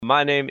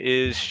My name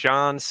is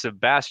Sean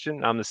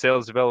Sebastian. I'm the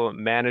sales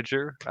development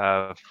manager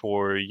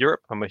for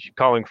Europe. I'm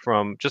calling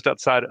from just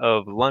outside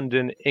of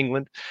London,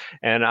 England,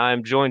 and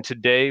I'm joined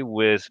today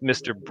with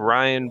Mr.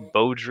 Brian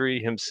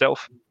Beaudry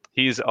himself.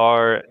 He's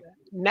our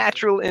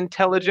natural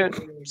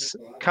intelligence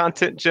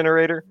content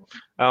generator.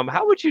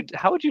 How would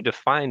you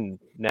define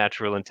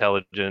natural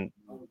intelligent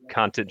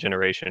content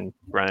generation,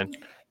 Brian?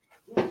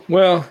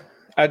 Well,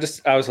 I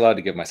was allowed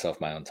to give myself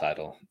my own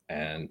title,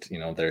 and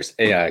there's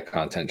AI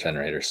content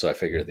generator, so I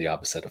figured the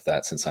opposite of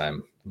that. Since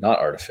I'm not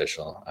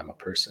artificial, I'm a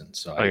person,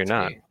 so Oh, I you're get to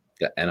not. be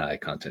the NI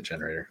content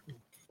generator.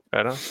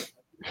 Right on.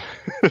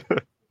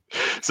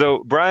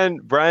 So Brian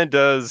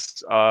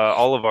does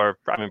all of our,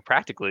 I mean,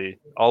 practically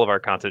all of our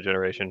content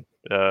generation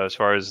as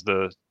far as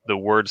the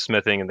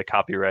wordsmithing and the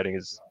copywriting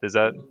is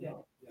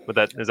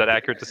that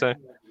accurate to say?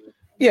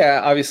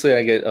 Yeah, obviously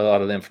I get a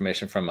lot of the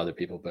information from other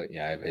people, but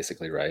yeah, I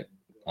basically write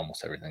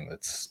almost everything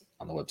that's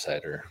on the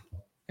website or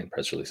in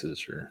press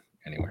releases or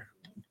anywhere.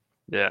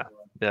 Yeah,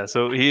 yeah.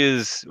 So he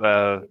is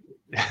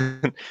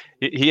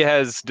he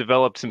has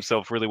developed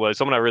himself really well.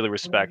 Someone I really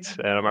respect,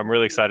 and I'm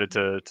really excited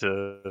to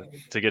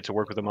get to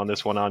work with him on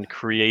this one on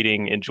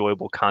creating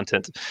enjoyable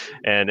content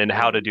and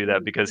how to do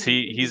that because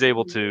he's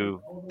able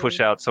to push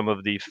out some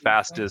of the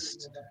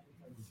fastest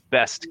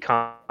best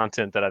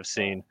content that I've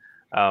seen.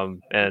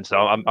 And so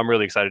I'm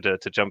really excited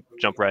to jump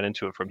right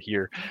into it from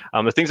here.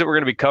 The things that we're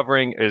going to be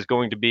covering is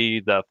going to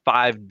be the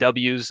 5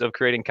 W's of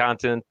creating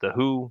content: the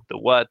who, the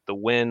what, the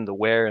when, the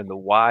where, and the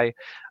why.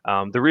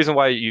 The reason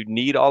why you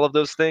need all of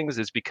those things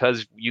is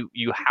because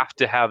you have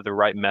to have the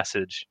right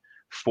message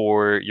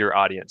for your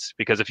audience.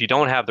 Because if you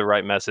don't have the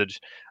right message,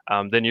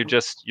 then you're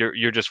just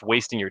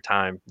wasting your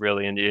time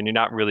really, and you're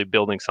not really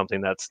building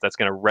something that's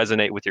going to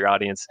resonate with your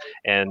audience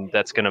and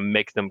that's going to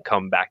make them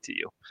come back to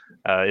you.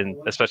 And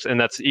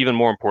that's even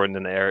more important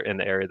in the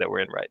area that we're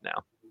in right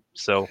now.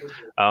 So,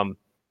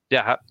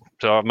 yeah.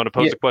 So I'm going to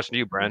pose Yeah. the question to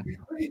you, Brian.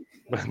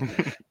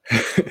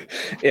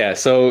 Yeah.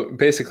 So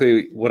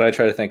basically, what I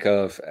try to think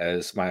of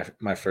as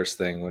my first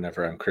thing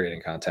whenever I'm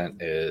creating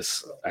content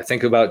is I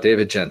think about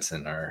David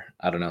Jensen, or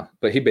I don't know,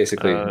 but he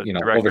basically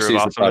Director of oversees the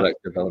Awesomeness.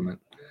 product development.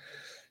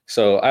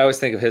 So I always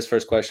think of his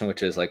first question,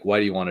 which is like, why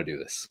do you want to do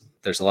this?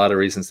 There's a lot of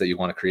reasons that you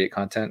want to create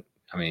content.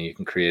 I mean, you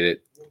can create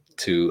it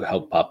to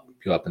help pop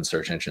you up in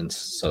search engines,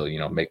 so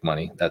make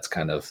money. That's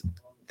kind of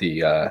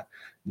the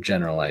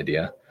general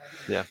idea.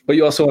 Yeah. But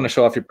you also want to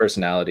show off your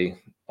personality,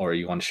 or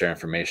you want to share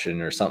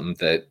information or something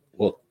that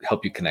will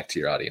help you connect to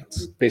your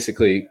audience.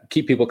 Basically,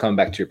 keep people coming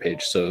back to your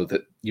page so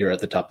that you're at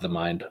the top of the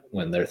mind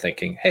when they're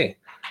thinking, hey,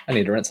 I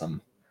need to rent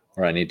something,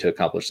 or I need to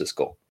accomplish this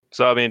goal.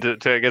 So I mean,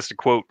 I guess to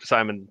quote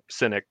Simon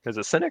Sinek, is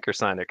it Sinek or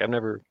Sinek? I've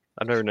never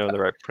known the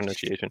right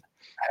pronunciation.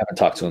 I haven't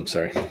talked to him,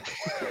 sorry.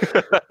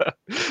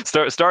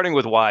 Starting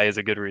with why is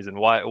a good reason.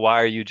 Why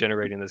are you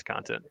generating this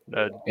content?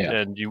 Yeah.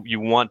 And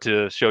you want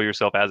to show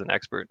yourself as an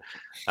expert.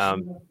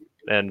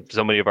 And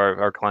so many of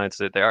our clients,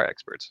 they are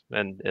experts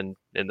and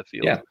in the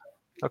field. Yeah.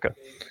 Okay.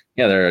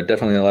 Yeah, there are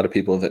definitely a lot of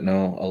people that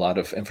know a lot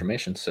of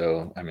information.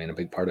 So, I mean, a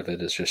big part of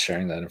it is just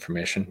sharing that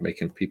information,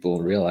 making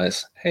people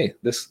realize, hey,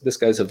 this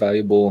guy's a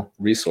valuable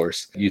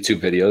resource.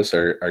 YouTube videos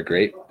are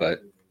great,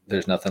 but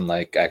there's nothing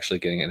like actually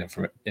getting an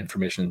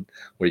information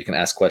where you can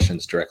ask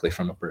questions directly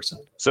from a person.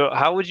 So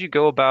how would you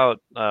go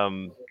about,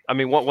 I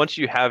mean, once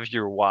you have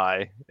your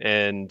why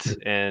and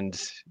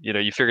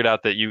you figured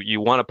out that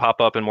you want to pop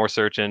up in more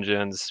search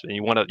engines and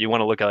you want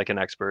to look like an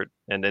expert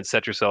and then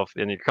set yourself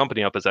and your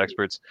company up as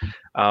experts,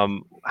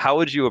 how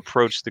would you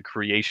approach the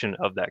creation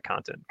of that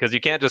content? Because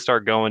you can't just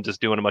start just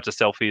doing a bunch of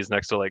selfies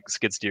next to like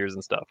skid steers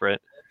and stuff, right?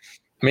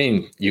 I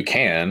mean, you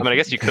can. I mean, I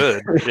guess you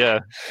could. Yeah.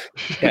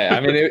 Yeah, I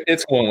mean,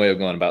 it's one way of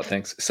going about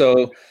things.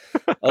 So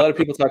a lot of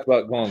people talk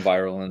about going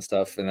viral and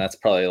stuff, and that's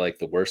probably like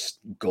the worst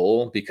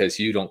goal because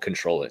you don't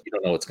control it. You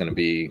don't know what's going to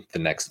be the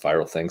next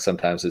viral thing.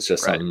 Sometimes it's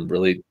just something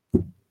really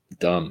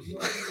dumb.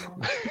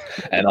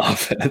 And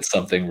often it's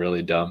something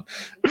really dumb.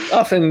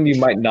 Often you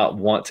might not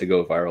want to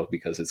go viral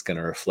because it's going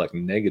to reflect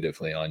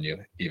negatively on you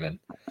even.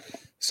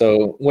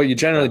 So what you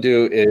generally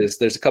do is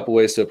there's a couple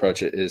ways to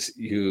approach it. Is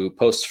you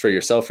post for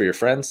yourself or your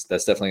friends.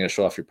 That's definitely going to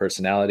show off your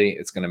personality.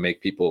 It's going to make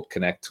people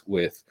connect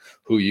with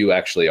who you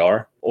actually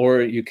are.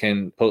 Or you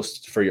can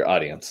post for your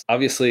audience.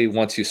 Obviously,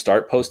 once you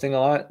start posting a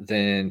lot,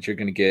 then you're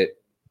going to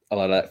get a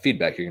lot of that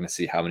feedback. You're going to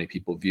see how many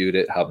people viewed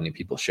it, how many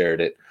people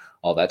shared it,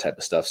 all that type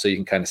of stuff. So you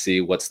can kind of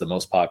see what's the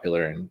most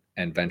popular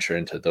and venture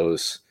into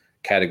those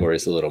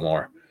categories a little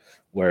more.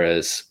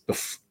 Whereas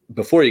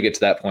before you get to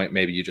that point,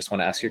 maybe you just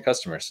want to ask your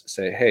customers,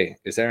 say, hey,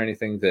 is there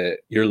anything that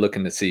you're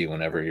looking to see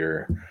whenever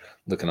you're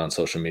looking on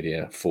social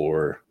media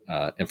for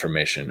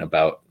information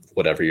about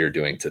whatever you're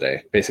doing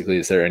today? Basically,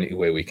 is there any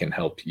way we can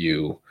help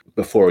you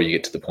before you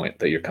get to the point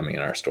that you're coming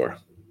in our store?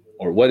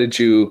 Or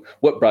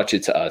what brought you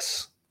to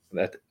us?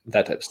 That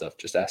type of stuff.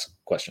 Just ask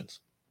questions.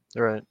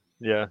 All right.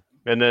 Yeah.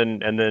 And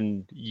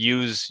then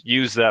use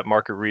that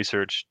market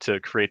research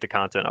to create the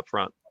content up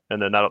front. And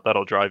then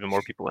that'll drive even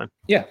more people in.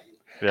 Yeah.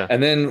 Yeah.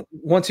 And then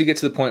once you get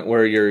to the point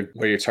where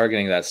you're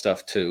targeting that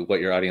stuff to what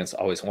your audience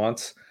always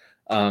wants,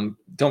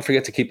 don't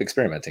forget to keep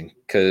experimenting,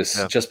 because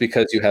Yeah. just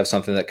because you have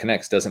something that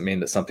connects doesn't mean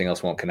that something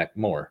else won't connect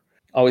more.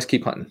 Always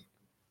keep hunting.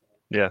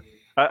 Yeah.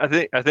 I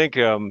think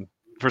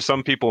for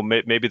some people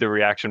maybe the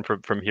reaction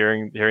from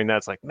hearing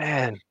that's like,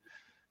 man,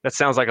 that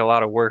sounds like a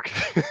lot of work.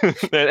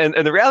 And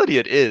the reality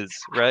it is,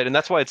 right? And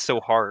that's why it's so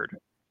hard.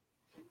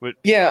 Would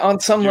Yeah, on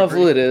some you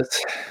level agree? it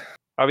is.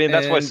 I mean,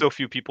 that's why And so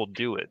few people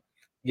do it,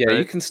 yeah, you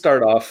right? can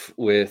start off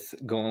with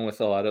going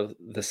with a lot of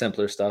the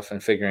simpler stuff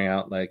and figuring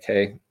out like,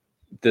 hey,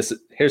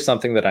 here's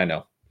something that I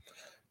know.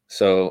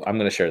 So I'm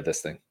going to share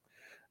this thing.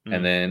 And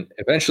Mm, then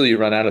eventually you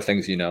run out of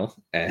things you know,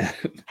 and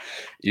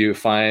you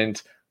find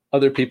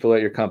other people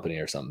at your company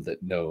or something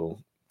that know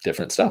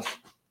different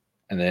stuff.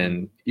 And mm.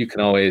 then you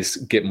can always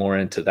get more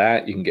into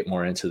that. You can get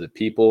more into the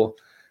people.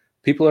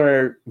 People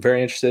are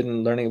very interested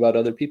in learning about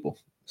other people.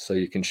 So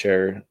you can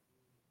share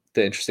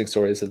the interesting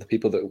stories of the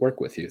people that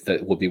work with you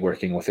that will be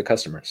working with the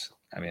customers.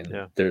 I mean,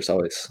 Yeah. there's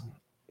always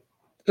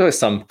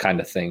some kind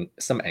of thing,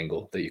 some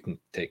angle that you can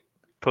take.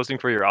 Posting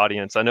for your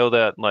audience. I know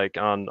that like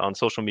on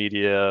social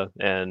media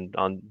and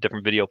on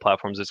different video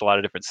platforms, there's a lot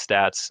of different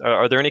stats.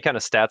 Are there any kind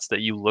of stats that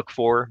you look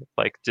for,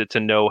 like to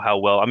know how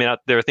well? I mean,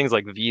 there are things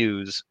like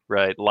views,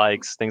 right?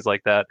 Likes, things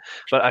like that.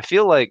 But I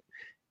feel like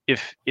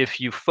if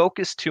you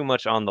focus too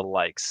much on the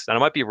likes, and I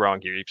might be wrong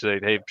here, you say,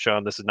 hey,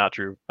 Sean, this is not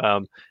true.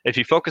 If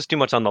you focus too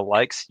much on the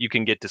likes, you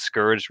can get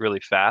discouraged really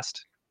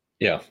fast,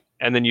 Yeah.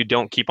 and then you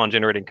don't keep on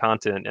generating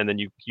content, and then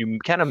you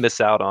kind of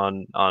miss out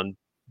on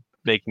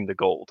making the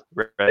gold,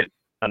 right?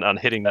 On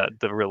hitting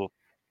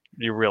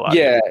your real audience.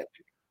 Yeah.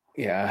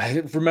 Yeah. I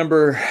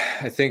remember,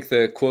 I think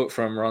the quote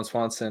from Ron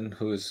Swanson,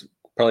 who's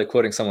probably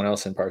quoting someone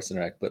else in Parks and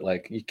Rec, but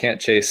like, you can't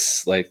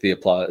chase like the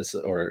applause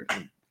or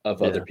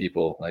of other Yeah.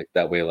 people, like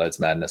that way lies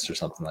madness or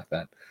something like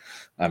that.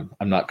 I'm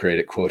not great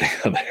at quoting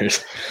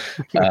others.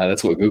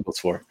 That's what Google's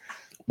for.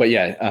 But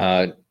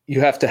yeah,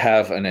 you have to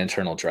have an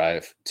internal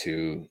drive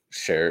to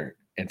share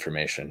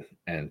information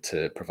and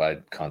to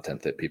provide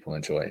content that people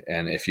enjoy.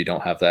 And if you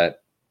don't have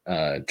that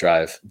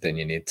drive, then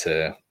you need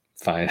to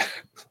find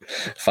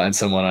find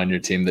someone on your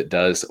team that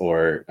does,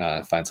 or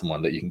find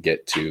someone that you can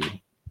get to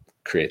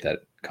create that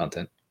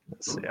content.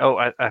 Let's see. Oh,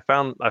 I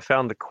found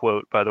the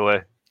quote, by the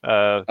way.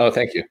 Oh,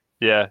 thank you.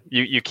 Yeah,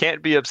 you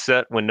can't be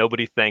upset when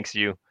nobody thanks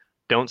you.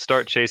 Don't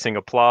start chasing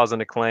applause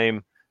and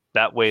acclaim.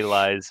 That way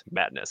lies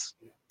madness.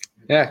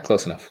 Yeah,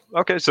 close enough.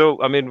 Okay, so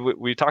I mean,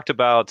 we talked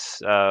about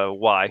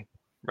why,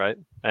 right?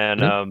 And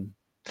Mhm.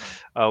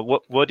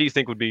 what do you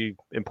think would be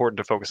important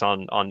to focus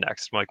on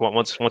next? Like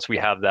once we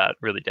have that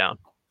really down.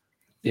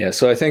 Yeah,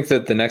 so I think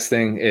that the next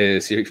thing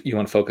is you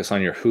want to focus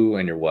on your who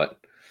and your what.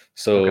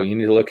 So Okay. you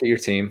need to look at your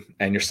team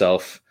and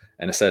yourself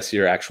and assess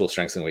your actual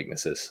strengths and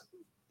weaknesses.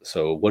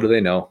 So what do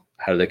they know?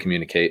 How do they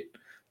communicate?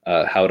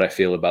 How would I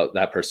feel about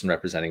that person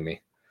representing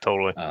me?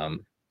 Totally.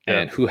 Um,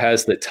 Yeah. and who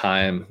has the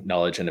time,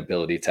 knowledge, and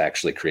ability to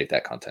actually create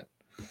that content?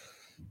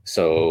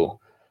 So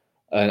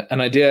an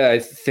idea I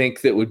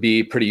think that would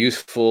be pretty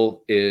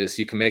useful is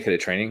you can make it a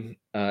training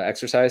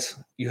exercise.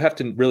 You have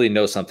to really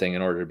know something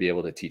in order to be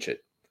able to teach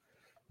it.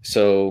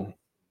 So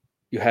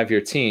you have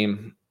your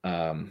team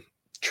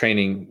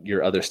training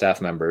your other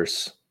staff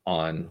members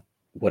on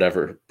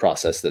whatever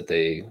process that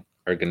they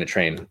are going to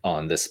train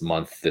on this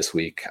month, this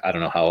week. I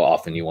don't know how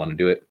often you want to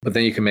do it, but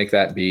then you can make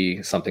that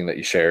be something that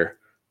you share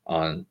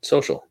on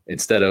social.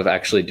 Instead of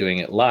actually doing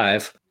it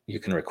live, you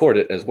can record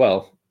it as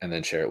well and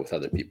then share it with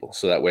other people.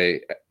 So that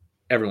way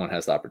everyone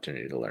has the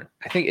opportunity to learn.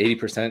 I think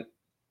 80%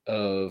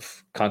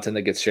 of content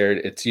that gets shared,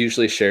 it's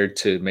usually shared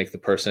to make the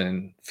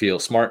person feel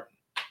smart,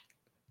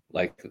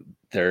 like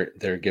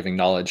they're giving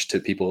knowledge to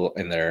people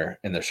in their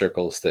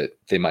circles that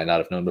they might not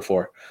have known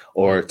before,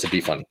 or to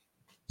be funny.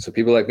 So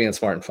people like being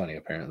smart and funny,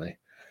 apparently.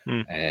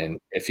 Hmm. And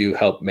if you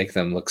help make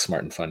them look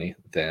smart and funny,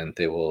 then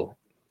they will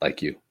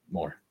like you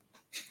more.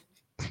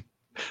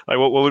 Like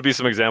what would be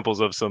some examples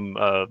of some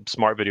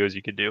smart videos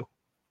you could do?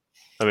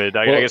 I mean,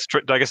 I Well, guess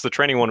I guess the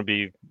training one would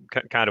be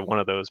kind of one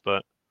of those,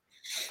 but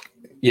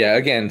yeah,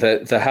 again,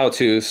 the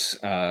how-tos,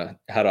 how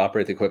to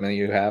operate the equipment that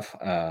you have,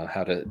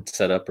 how to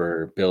set up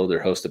or build or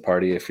host a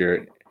party if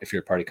you're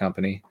a party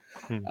company,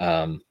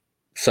 hmm.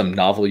 some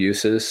novel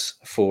uses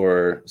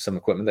for some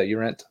equipment that you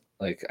rent.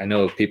 Like, I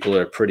know people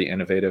are pretty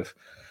innovative,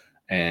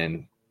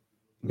 and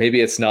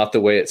maybe it's not the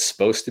way it's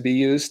supposed to be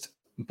used,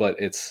 but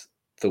it's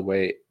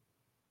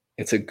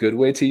a good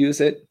way to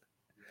use it.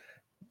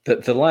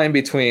 The line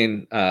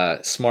between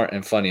smart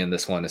and funny in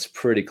this one is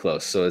pretty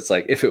close. So it's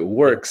like, if it Yeah.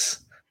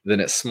 works, then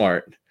it's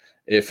smart.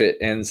 If it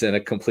ends in a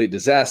complete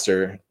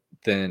disaster,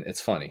 then it's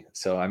funny.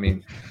 So I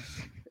mean,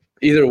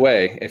 either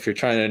way, if you're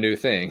trying a new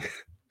thing,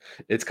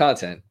 it's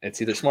content.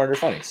 It's either smart or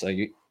funny. So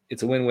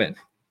it's a win-win.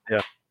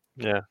 Yeah.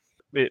 Yeah.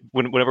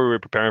 Whenever we were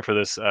preparing for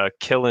this,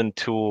 Killin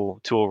tool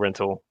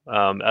rental,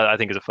 I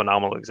think is a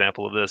phenomenal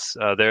example of this.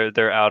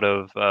 They're out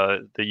of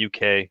the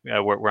UK,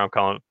 where I'm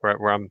calling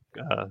where I'm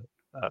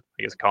I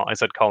guess I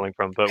said calling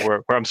from, but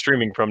where I'm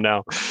streaming from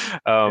now.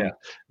 Yeah. Um,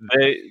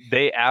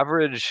 they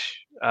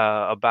average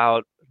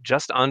about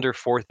just under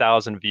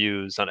 4,000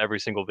 views on every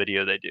single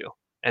video they do,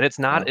 and it's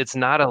Wow.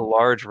 not a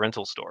large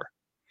rental store.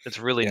 It's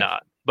really Yeah.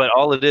 not. But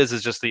all it is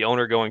just the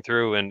owner going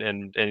through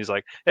and he's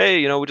like,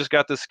 hey, we just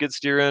got this skid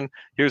steer in.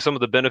 Here's some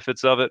of the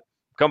benefits of it.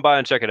 Come by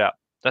and check it out.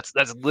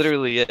 That's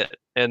literally it.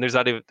 And there's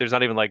not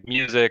even like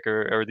music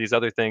or these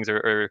other things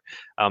or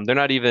they're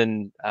not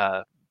even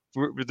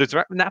there's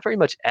not very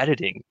much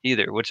editing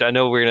either, which I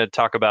know we're going to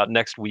talk about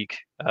next week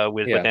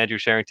with Yeah. Andrew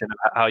Sherrington,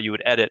 how you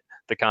would edit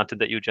the content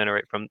that you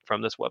generate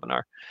from this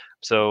webinar.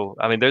 So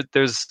I mean,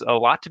 there's a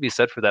lot to be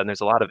said for that, and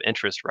there's a lot of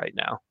interest right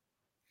now.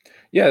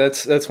 Yeah,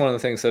 that's one of the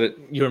things that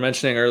you were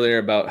mentioning earlier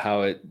about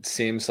how it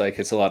seems like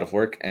it's a lot of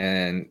work,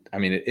 and I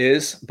mean it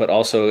is, but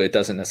also it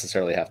doesn't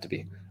necessarily have to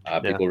be.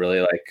 People really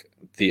like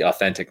the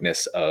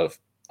authenticness of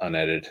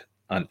unedited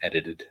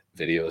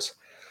videos.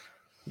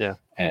 Yeah,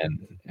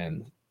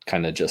 and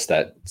kind of just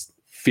that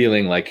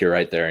feeling like you're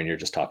right there and you're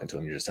just talking to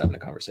them, you're just having a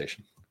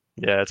conversation.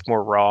 yeah, it's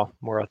more raw,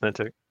 more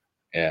authentic.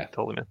 Yeah,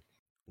 totally, man.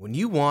 When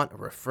you want a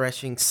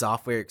refreshing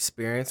software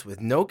experience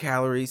with no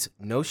calories,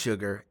 no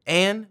sugar,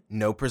 and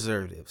no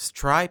preservatives,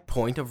 try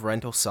Point of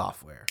Rental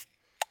software.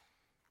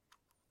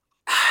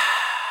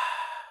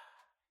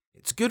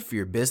 It's good for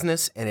your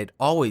business, and it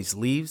always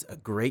leaves a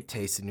great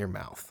taste in your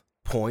mouth.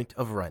 Point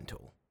of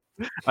Rental.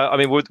 I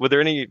mean, would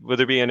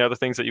there be any other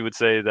things that you would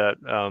say that,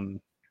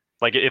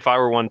 like if I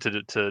were one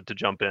to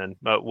jump in,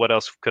 what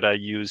else could I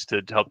use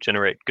to help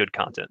generate good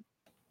content?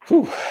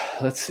 Whew,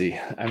 let's see.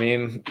 I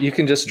mean, you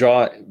can just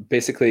draw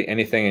basically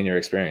anything in your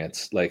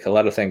experience. Like a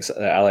lot of things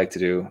that I like to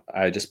do,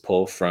 I just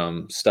pull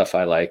from stuff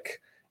I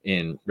like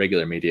in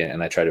regular media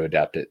and I try to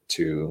adapt it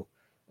to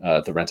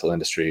the rental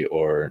industry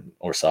or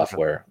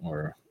software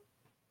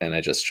and I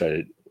just try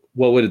to,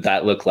 what would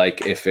that look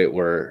like if it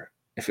were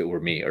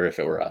me or if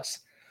it were us?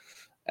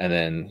 And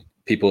then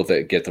people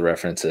that get the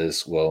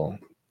references will,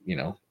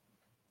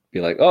 be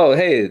like, oh,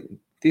 hey,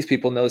 these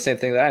people know the same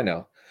thing that I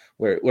know.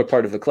 We're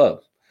part of the club.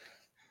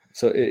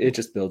 So it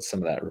just builds some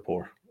of that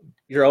rapport.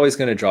 You're always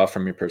going to draw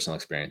from your personal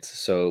experience.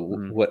 So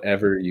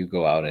whatever you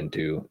go out and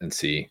do and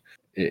see,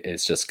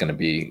 it's just going to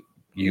be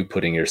you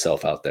putting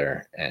yourself out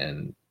there,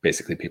 and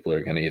basically people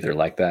are going to either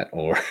like that,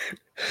 or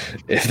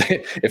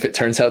if it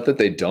turns out that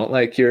they don't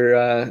like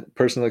your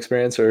personal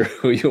experience or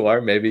who you are,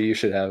 maybe you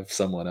should have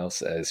someone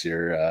else as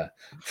your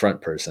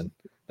front person.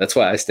 That's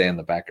why I stay in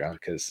the background,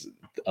 because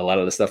a lot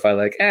of the stuff I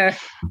like,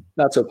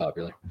 not so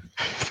popular.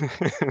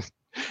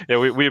 Yeah,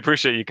 we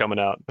appreciate you coming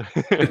out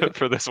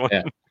for this one.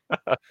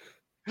 Yeah.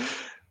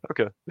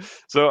 Okay,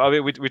 so I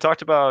mean, we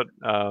talked about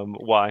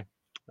why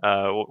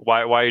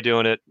you're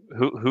doing it,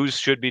 who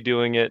should be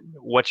doing it,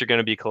 what you're going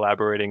to be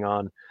collaborating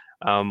on.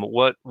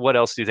 What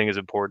else do you think is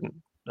important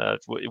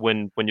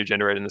when you're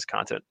generating this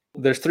content?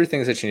 There's 3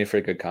 things that you need for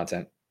good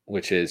content,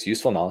 which is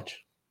useful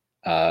knowledge,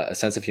 a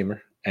sense of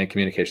humor, and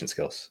communication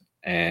skills.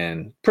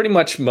 And pretty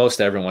much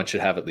most everyone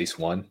should have at least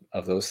one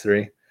of those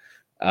 3.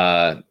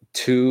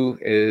 2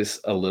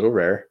 is a little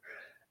rare,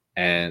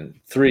 and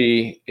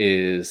 3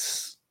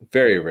 is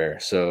very rare.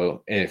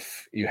 So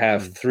if you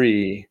have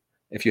 3,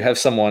 if you have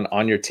someone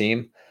on your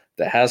team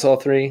that has all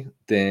 3,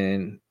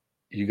 then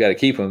you got to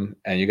keep them,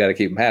 and you got to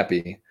keep them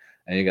happy,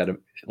 and you got to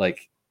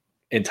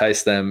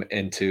entice them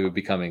into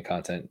becoming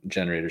content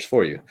generators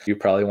for you. You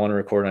probably want to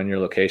record on your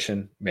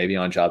location, maybe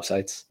on job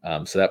sites.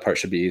 So that part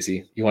should be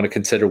easy. You want to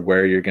consider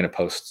where you're going to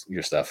post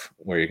your stuff,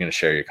 where you're going to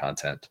share your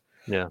content.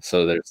 Yeah.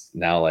 So there's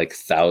now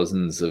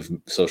thousands of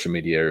social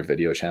media or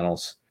video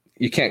channels.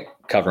 You can't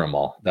cover them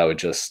all. That would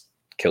just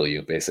kill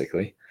you,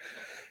 basically.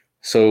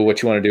 So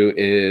what you want to do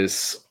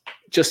is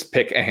just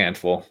pick a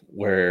handful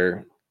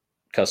where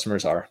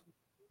customers are,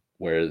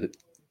 where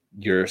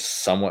you're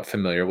somewhat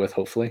familiar with,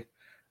 hopefully,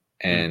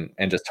 and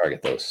just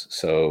target those.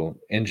 So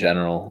in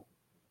general,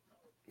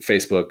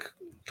 Facebook,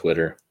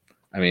 Twitter.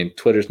 I mean,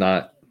 I don't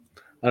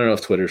know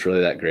if Twitter's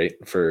really that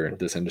great for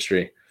this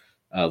industry.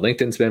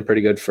 LinkedIn's been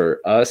pretty good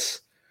for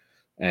us,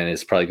 and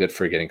it's probably good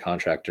for getting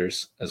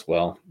contractors as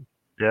well.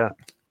 Yeah.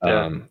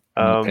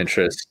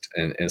 Pinterest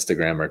and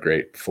Instagram are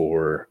great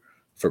for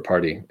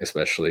party,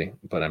 especially,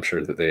 but I'm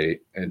sure that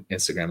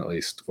Instagram at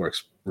least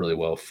works really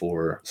well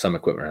for some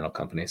equipment rental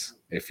companies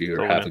if you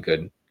have a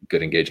good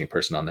engaging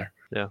person on there.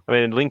 Yeah, I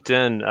mean,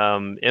 LinkedIn,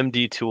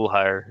 MD Tool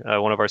Hire,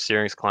 one of our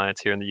Searings clients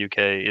here in the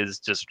UK, is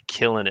just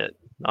killing it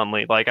on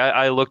LinkedIn. Like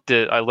I looked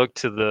to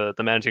the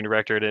managing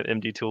director at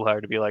MD Tool Hire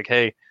to be like,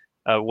 hey,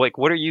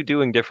 what are you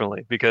doing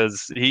differently?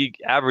 Because he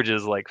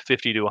averages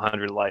 50 to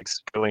 100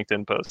 likes per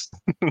LinkedIn post,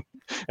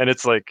 and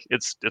it's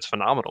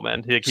phenomenal,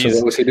 man. So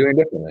what was he doing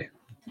differently?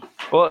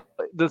 Well,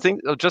 the thing,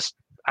 just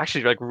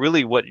actually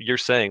really what you're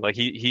saying,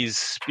 he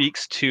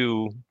speaks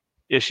to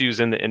issues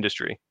in the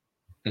industry,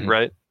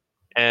 right?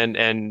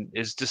 And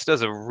just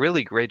does a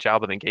really great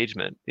job of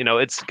engagement.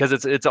 It's because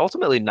it's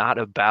ultimately not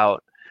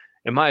about,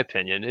 in my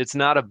opinion, it's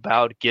not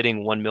about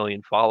getting 1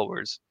 million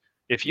followers.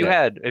 If you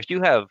have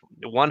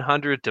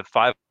 100 to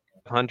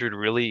 500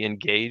 really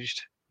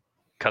engaged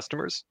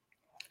customers,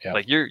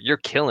 you're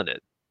killing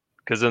it,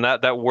 because then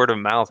that word of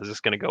mouth is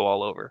just going to go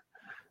all over.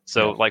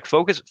 So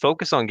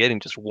focus on getting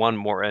just one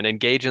more and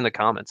engage in the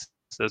comments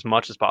as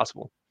much as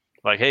possible.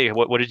 Like, hey,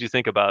 what did you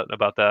think about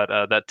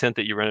that tent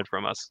that you rented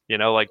from us?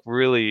 Like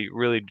really,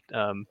 really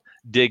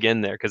dig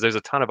in there because there's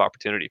a ton of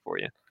opportunity for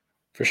you.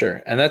 For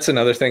sure. And that's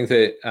another thing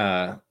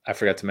that I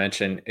forgot to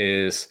mention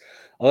is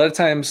a lot of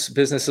times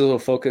businesses will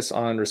focus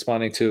on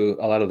responding to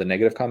a lot of the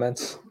negative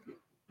comments.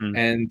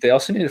 And they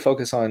also need to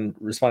focus on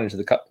responding to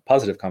the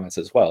positive comments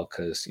as well,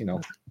 because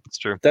it's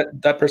true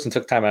that person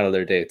took time out of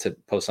their day to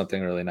post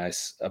something really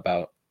nice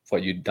about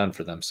what you'd done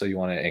for them. So you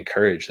want to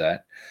encourage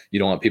that. You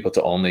don't want people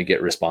to only get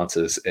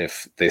responses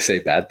if they say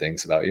bad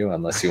things about you,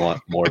 unless you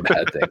want more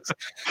bad things.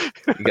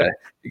 You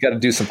got to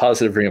do some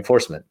positive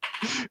reinforcement.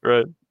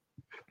 Right.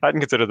 I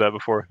hadn't considered that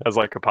before as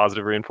like a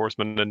positive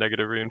reinforcement and a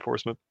negative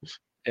reinforcement.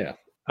 Yeah.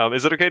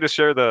 Is it okay to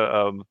share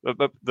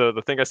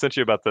the thing I sent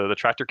you about the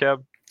tractor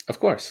cab? Of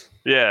course.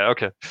 Yeah.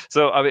 Okay.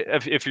 So I mean,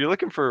 if you're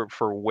looking for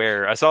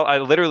wear, I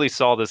literally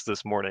saw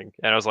this morning,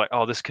 and I was like,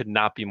 oh, this could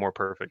not be more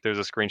perfect. There's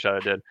a screenshot I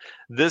did.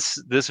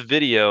 This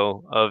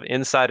video of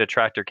inside a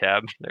tractor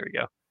cab. There we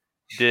go.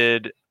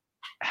 Did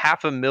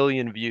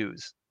 500,000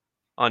 views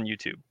on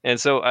YouTube. And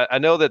so I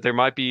know that there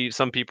might be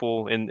some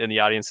people in the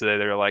audience today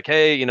that are like,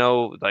 hey,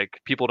 like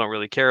people don't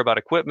really care about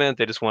equipment.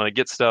 They just want to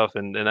get stuff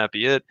and that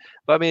be it.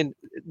 But I mean,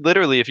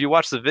 literally, if you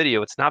watch the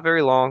video, it's not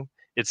very long.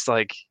 It's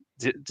like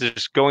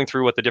just going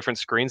through what the different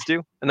screens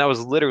do. And that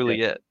was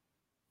literally it.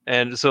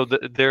 And so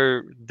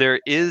there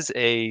is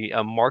a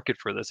market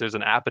for this. There's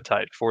an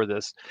appetite for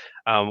this,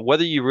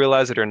 whether you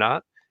realize it or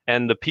not.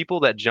 And the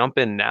people that jump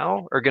in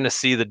now are going to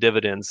see the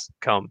dividends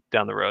come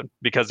down the road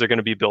because they're going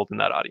to be built in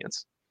that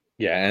audience.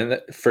 Yeah,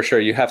 and for sure,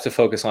 you have to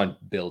focus on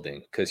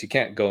building, because you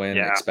can't go in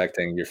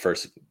expecting your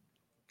first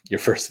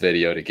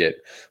video to get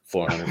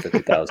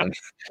 450,000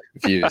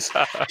 views.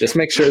 Just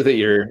make sure that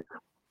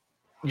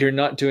you're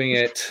not doing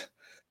it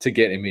to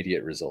get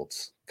immediate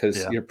results,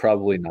 because you're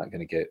probably not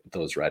going to get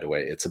those right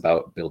away. It's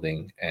about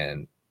building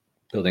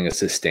a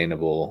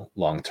sustainable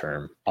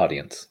long-term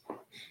audience.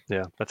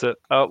 Yeah, that's it.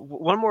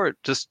 One more,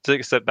 just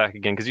take a step back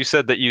again, because you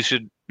said that you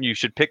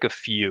should pick a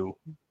few.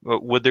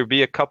 Would there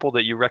be a couple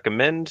that you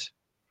recommend?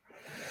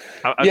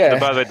 By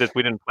the way,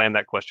 we didn't plan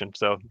that question,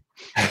 so.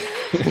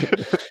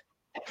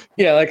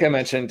 Yeah, like I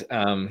mentioned,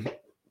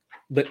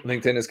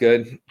 LinkedIn is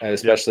good,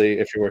 especially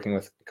if you're working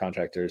with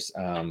contractors.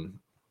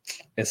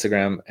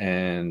 Instagram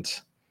and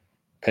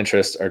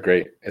Pinterest are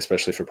great,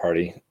 especially for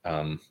party.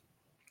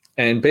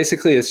 And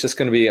basically, it's just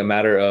going to be a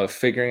matter of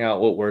figuring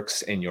out what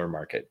works in your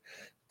market.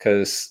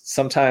 Because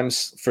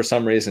sometimes, for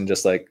some reason,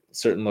 just like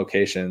certain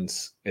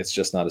locations, it's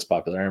just not as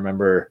popular. I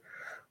remember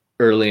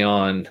early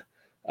on,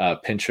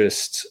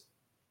 Pinterest,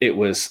 it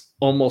was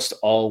almost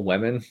all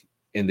women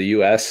in the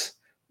US,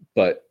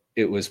 but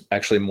it was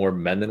actually more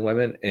men than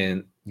women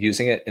in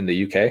using it in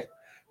the UK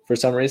for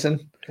some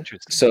reason.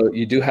 Interesting. So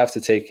you do have to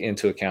take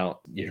into account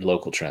your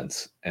local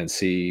trends and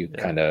see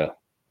kind of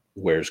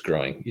where's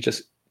growing. You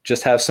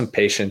just have some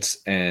patience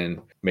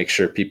and make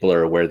sure people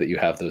are aware that you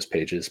have those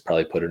pages.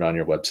 Probably put it on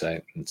your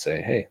website and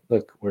say, hey,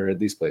 look, we're at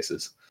these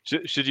places.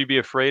 Should you be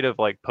afraid of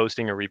like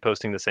posting or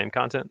reposting the same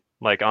content,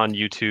 like on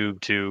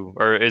YouTube too,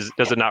 or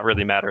does it not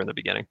really matter in the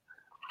beginning?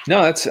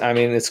 No,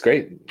 it's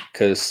great,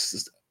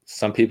 because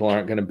some people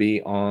aren't going to be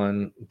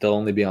they'll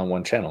only be on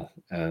one channel,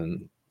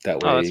 and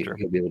that way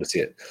you'll be able to see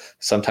it.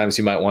 Sometimes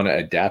you might want to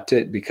adapt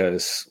it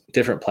because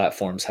different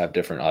platforms have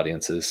different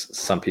audiences.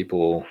 Some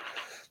people,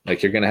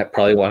 like, you're going to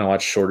probably want to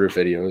watch shorter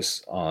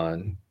videos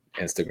on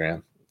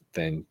Instagram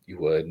than you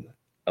would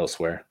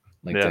elsewhere.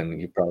 LinkedIn,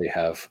 you probably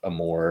have a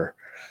more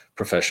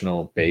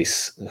professional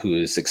base who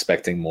is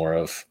expecting more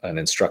of an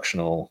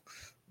instructional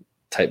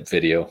type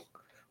video.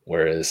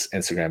 Whereas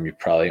Instagram, you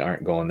probably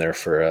aren't going there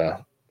for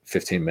a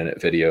 15-minute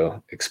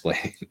video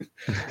explaining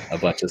a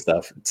bunch of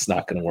stuff. It's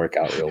not going to work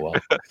out real well.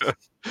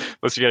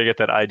 Unless you got to get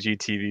that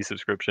IGTV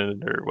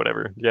subscription or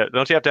whatever. Yeah,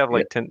 don't you have to have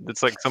like 10?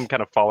 It's like some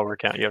kind of follower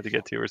count you have to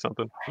get to or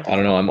something. I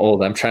don't know. I'm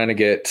old. I'm trying to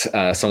get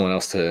someone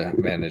else to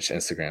manage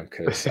Instagram,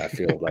 because I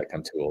feel like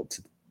I'm too old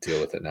to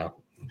deal with it now.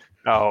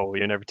 Oh,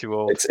 you're never too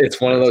old.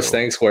 It's one of those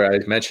things where I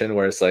mentioned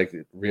where it's like,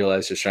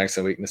 realize your strengths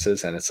and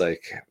weaknesses, and it's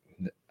like,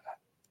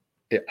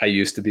 I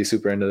used to be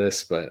super into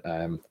this, but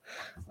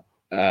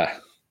I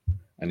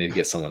need to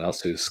get someone else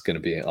who's going to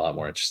be a lot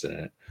more interested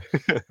in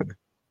it.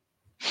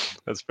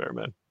 That's fair,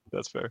 man.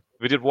 That's fair.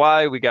 We did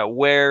why, we got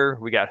where,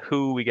 we got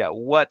who, we got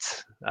what.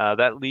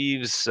 That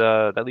leaves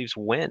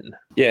when.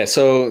 Yeah,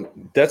 so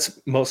that's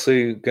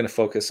mostly going to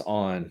focus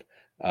on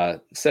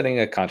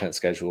setting a content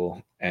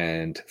schedule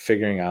and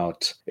figuring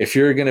out if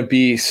you're going to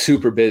be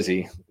super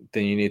busy,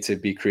 then you need to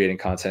be creating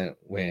content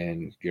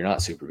when you're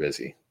not super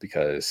busy,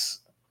 because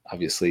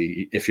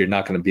obviously, if you're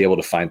not going to be able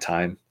to find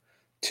time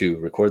to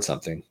record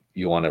something,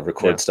 you want to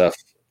record stuff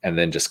and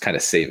then just kind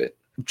of save it.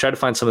 Try to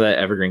find some of that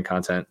evergreen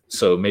content.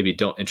 So maybe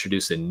don't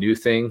introduce a new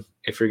thing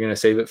if you're going to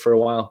save it for a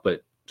while,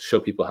 but show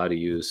people how to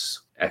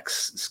use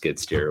X skid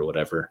steer or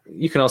whatever.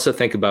 You can also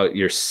think about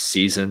your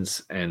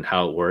seasons and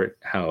how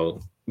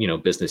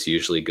business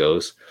usually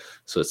goes.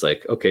 So it's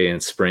like, okay, in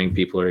spring,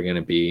 people are going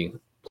to be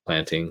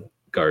planting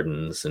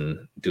gardens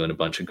and doing a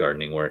bunch of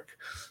gardening work.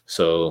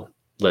 So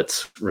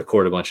let's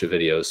record a bunch of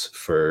videos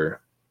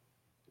for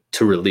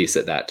to release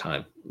at that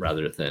time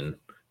rather than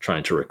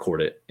trying to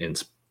record it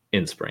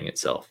in spring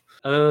itself.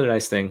 Another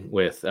nice thing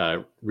with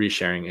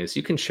resharing is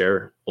you can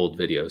share old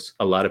videos.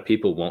 A lot of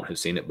people won't have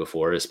seen it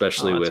before,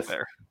 especially with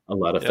fair. a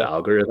lot of the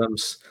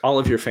algorithms. All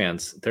of your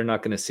fans, they're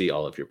not going to see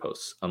all of your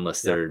posts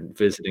unless they're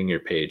visiting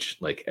your page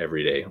like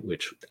every day,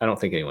 which I don't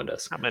think anyone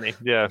does. Not many.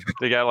 Yeah.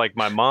 They got like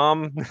my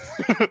mom.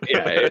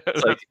 Yeah.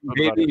 It's like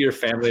maybe your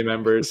family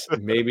members,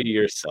 maybe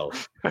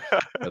yourself.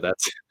 But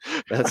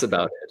that's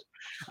about it.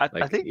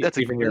 I think that's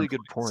a really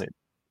good point.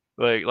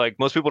 Like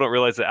most people don't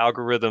realize the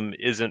algorithm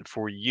isn't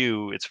for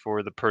you, it's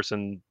for the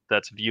person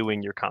that's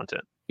viewing your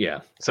content.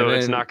 Yeah. So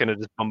it's not going to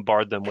just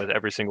bombard them with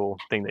every single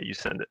thing that you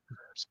send it,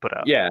 just put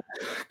out. Yeah,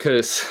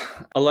 because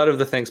a lot of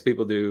the things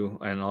people do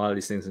and a lot of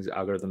these things these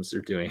algorithms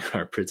are doing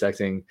are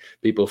protecting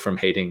people from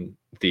hating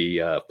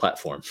the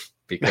platform,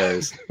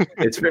 because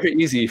it's very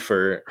easy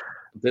for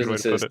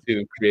businesses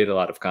to create a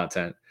lot of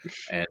content,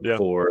 and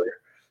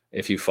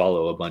if you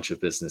follow a bunch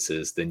of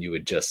businesses, then you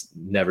would just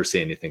never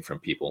see anything from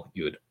people.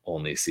 You would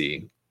only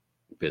see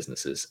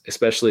businesses,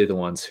 especially the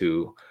ones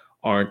who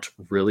aren't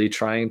really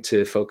trying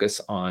to focus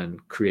on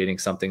creating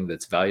something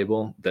that's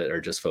valuable, that are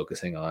just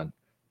focusing on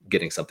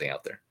getting something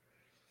out there.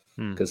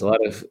 Because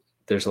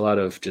there's a lot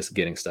of just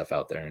getting stuff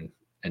out there,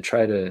 and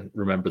try to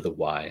remember the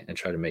why and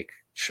try to make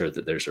sure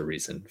that there's a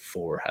reason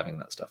for having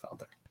that stuff out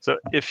there. So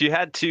if you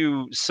had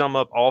to sum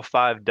up all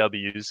 5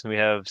 W's, and we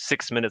have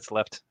 6 minutes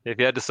left, if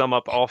you had to sum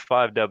up all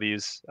 5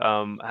 W's,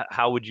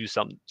 how would you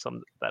sum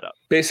that up?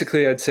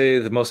 Basically, I'd say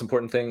the most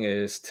important thing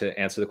is to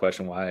answer the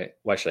question, why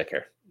should I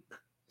care?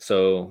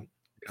 So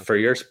for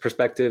your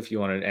perspective, you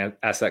want to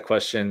ask that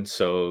question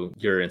so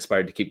you're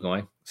inspired to keep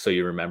going. So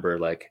you remember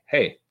like,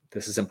 hey,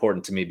 this is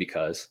important to me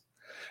because.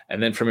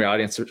 And then from your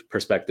audience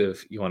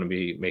perspective, you want to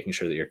be making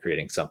sure that you're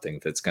creating something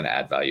that's going to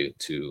add value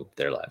to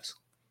their lives.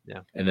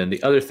 Yeah. And then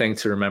the other thing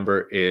to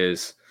remember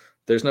is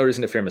there's no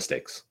reason to fear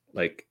mistakes.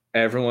 Like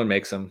everyone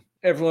makes them.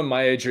 Everyone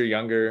my age or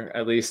younger,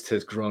 at least,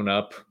 has grown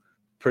up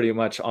pretty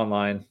much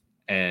online.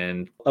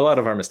 And a lot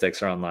of our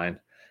mistakes are online.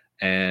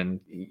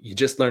 And you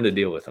just learn to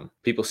deal with them.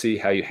 People see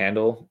how you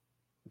handle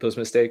those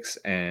mistakes.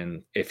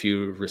 And if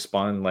you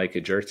respond like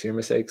a jerk to your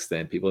mistakes,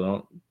 then people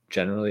don't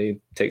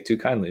generally take too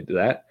kindly to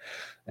that.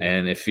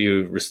 And if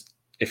you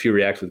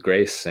react with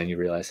grace and you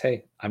realize,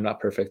 hey, I'm not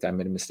perfect, I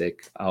made a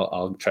mistake,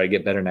 I'll try to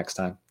get better next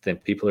time, then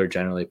people are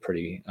generally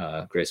pretty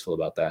graceful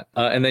about that.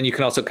 And then you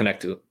can also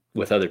connect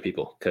with other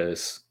people,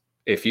 because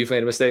if you've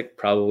made a mistake,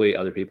 probably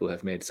other people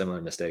have made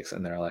similar mistakes,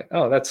 and they're like,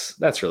 oh, that's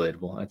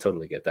relatable. I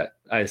totally get that.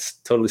 I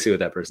totally see what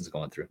that person's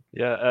going through.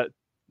 Yeah.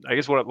 I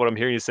guess what I'm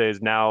hearing you say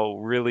is now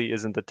really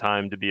isn't the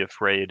time to be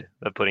afraid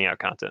of putting out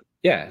content.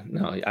 Yeah,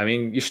 no, I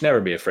mean, you should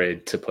never be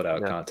afraid to put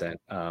out content.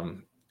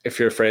 If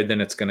you're afraid,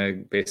 then it's going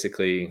to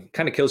basically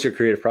kind of kills your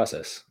creative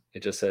process.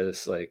 It just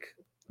says like,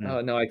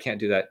 oh, no, I can't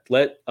do that.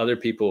 Let other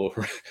people.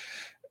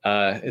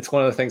 It's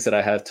one of the things that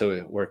I have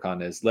to work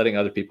on is letting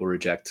other people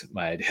reject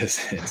my ideas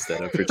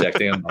instead of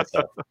rejecting them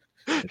myself.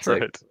 It's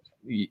right. Like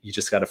you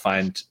just got to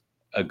find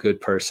a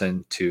good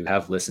person to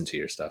have listen to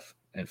your stuff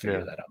and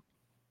figure that out.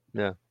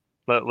 Yeah.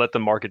 Let the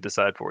market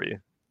decide for you.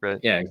 Right.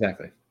 Yeah,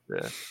 exactly.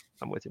 Yeah.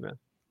 I'm with you, man.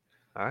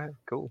 All right,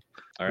 cool.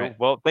 All right.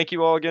 Well, thank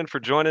you all again for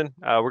joining.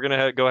 We're going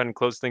to go ahead and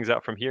close things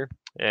out from here.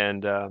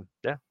 And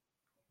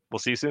we'll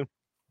see you soon.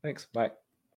 Thanks. Bye.